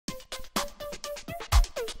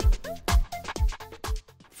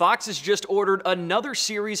Fox has just ordered another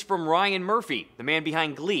series from Ryan Murphy, the man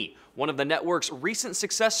behind Glee, one of the network's recent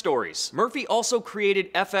success stories. Murphy also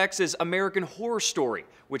created FX's American Horror Story,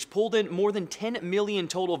 which pulled in more than 10 million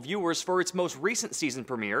total viewers for its most recent season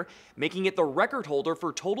premiere, making it the record holder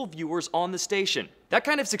for total viewers on the station. That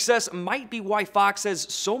kind of success might be why Fox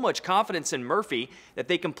has so much confidence in Murphy that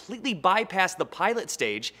they completely bypassed the pilot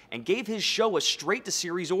stage and gave his show a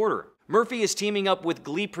straight-to-series order. Murphy is teaming up with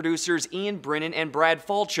Glee producers Ian Brennan and Brad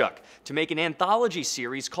Falchuk to make an anthology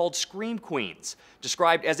series called Scream Queens,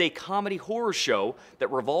 described as a comedy horror show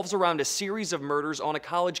that revolves around a series of murders on a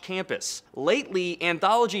college campus. Lately,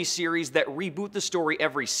 anthology series that reboot the story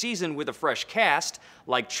every season with a fresh cast,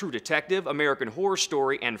 like True Detective, American Horror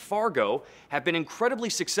Story, and Fargo, have been incredibly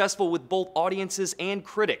successful with both audiences and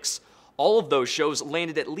critics. All of those shows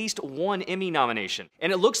landed at least one Emmy nomination.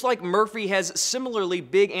 And it looks like Murphy has similarly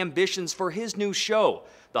big ambitions for his new show.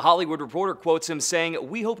 The Hollywood Reporter quotes him saying,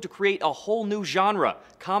 "We hope to create a whole new genre,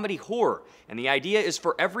 comedy horror, and the idea is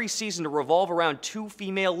for every season to revolve around 2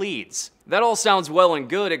 female leads." That all sounds well and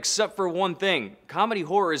good, except for one thing. Comedy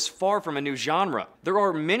horror is far from a new genre. There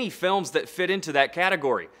are many films that fit into that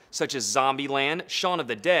category, such as Zombieland, Shaun of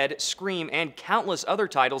the Dead, Scream, and countless other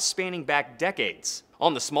titles spanning back decades.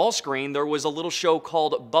 On the small screen, there was a little show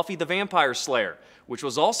called Buffy the Vampire Slayer, which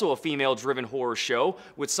was also a female-driven horror show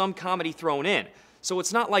with some comedy thrown in. So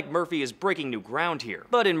it's not like Murphy is breaking new ground here.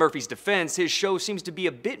 But in Murphy's defense, his show seems to be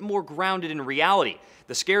a bit more grounded in reality.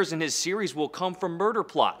 The scares in his series will come from murder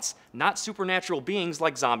plots, not supernatural beings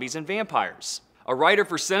like zombies and vampires. A writer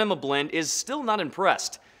for Cinema Blend is still not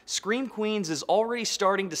impressed. Scream Queens is already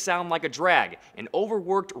starting to sound like a drag, an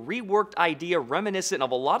overworked, reworked idea reminiscent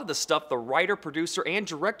of a lot of the stuff the writer, producer, and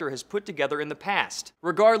director has put together in the past.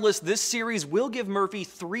 Regardless, this series will give Murphy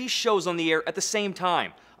 3 shows on the air at the same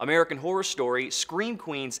time: American Horror Story, Scream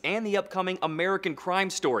Queens, and the upcoming American Crime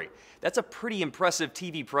Story. That's a pretty impressive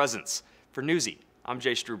TV presence. For Newsy, I'm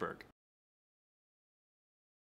Jay Struberg.